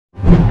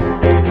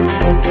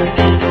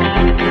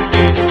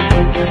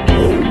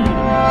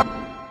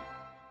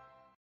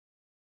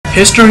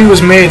History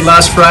was made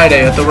last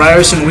Friday at the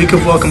Ryerson Week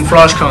of Welcome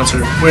Frosh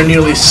concert, where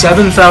nearly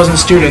 7,000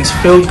 students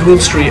filled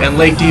Gould Street and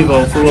Lake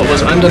Devo for what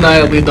was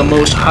undeniably the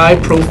most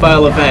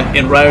high-profile event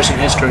in Ryerson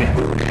history.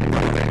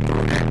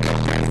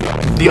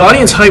 The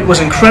audience hype was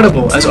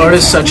incredible as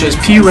artists such as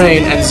P.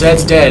 Rain and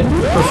Zed's Dead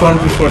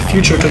performed before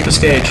Future took the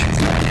stage.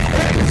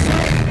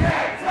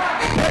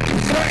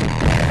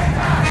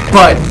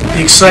 But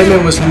the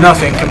excitement was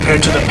nothing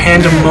compared to the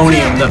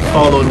pandemonium that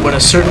followed when a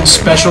certain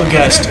special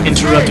guest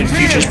interrupted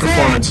Future's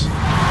performance.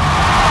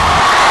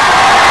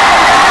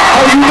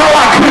 Oh, you know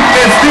I couldn't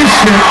miss this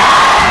shit.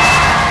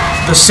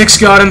 The Six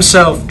God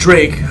himself,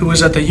 Drake, who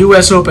was at the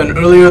US Open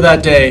earlier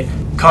that day,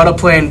 caught a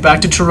plane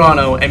back to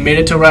Toronto and made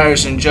it to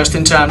Ryerson just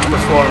in time to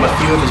perform a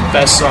few of his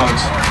best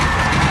songs.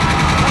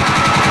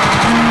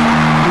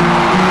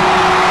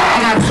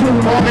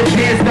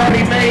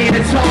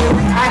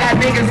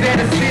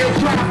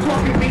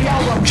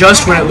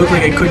 Just when it looked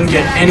like it couldn't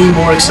get any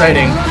more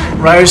exciting,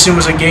 Ryerson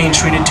was again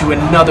treated to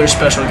another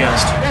special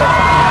guest.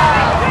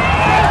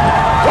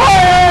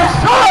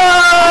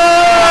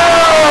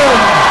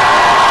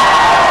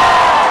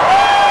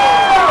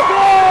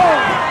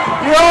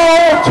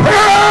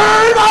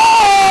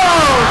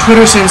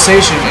 Twitter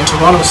sensation and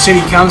Toronto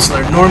City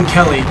Councillor Norm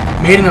Kelly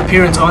made an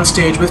appearance on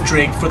stage with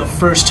Drake for the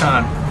first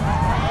time.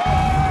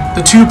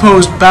 The two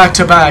posed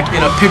back-to-back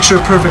in a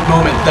picture-perfect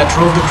moment that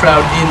drove the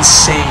crowd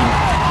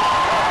insane.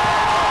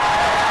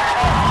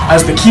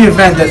 As the key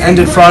event that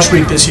ended Frosh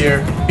Week this year,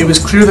 it was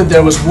clear that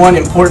there was one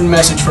important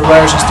message for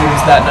Ryerson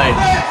students that night.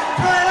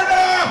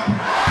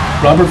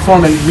 Robert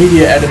Foreman,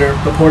 media editor,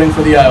 reporting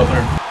for the eye-opener.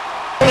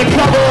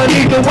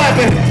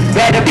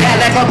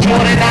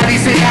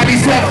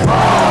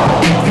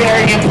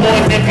 Very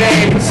important and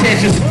very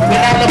pretentious. When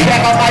I look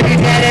back, I might be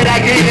mad that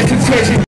I gave this attention.